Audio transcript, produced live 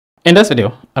In this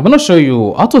video, I'm going to show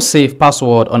you how to save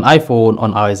password on iPhone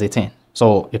on iOS 18.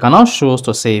 So you can now choose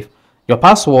to save your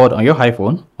password on your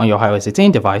iPhone on your iOS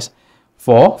 18 device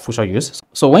for future use.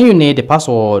 So when you need the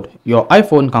password, your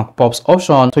iPhone can pop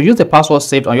option to use the password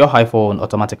saved on your iPhone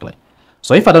automatically.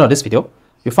 So if I don't know this video,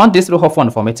 you found this video helpful and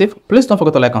informative, please don't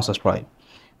forget to like and subscribe.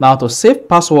 Now to save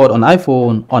password on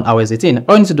iPhone on iOS 18,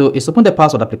 all you need to do is open the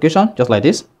password application just like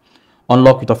this,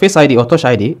 unlock with your Face ID or Touch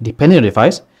ID depending on the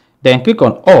device. Then click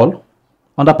on all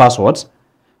under passwords.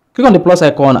 Click on the plus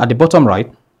icon at the bottom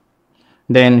right.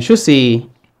 Then you should see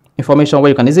information where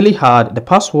you can easily add the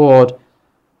password,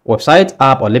 website,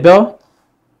 app or label,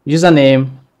 username,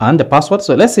 and the password.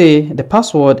 So let's say the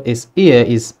password is here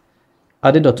is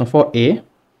added.24a.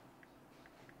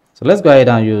 So let's go ahead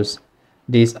and use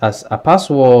this as a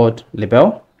password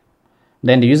label.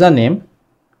 Then the username.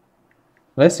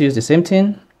 Let's use the same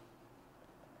thing.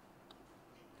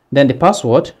 Then the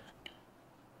password.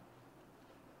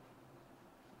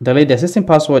 Delete the existing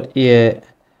password here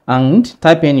and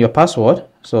type in your password.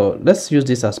 So let's use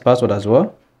this as password as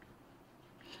well.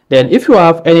 Then if you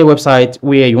have any website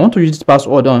where you want to use this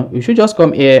password on, you should just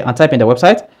come here and type in the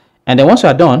website. And then once you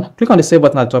are done, click on the save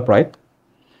button at the top right.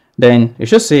 Then you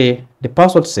should see the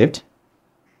password saved.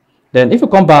 Then if you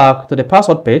come back to the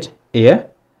password page here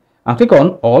and click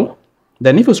on all,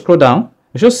 then if you scroll down,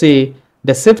 you should see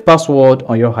the saved password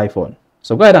on your iPhone.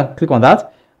 So go ahead and click on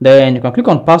that. Then you can click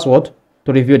on password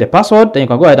to review the password. Then you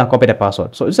can go ahead and copy the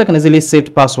password. So this is an easily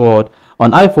saved password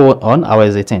on iPhone on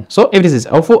iOS 18. So if this is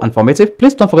helpful and informative,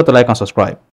 please don't forget to like and subscribe.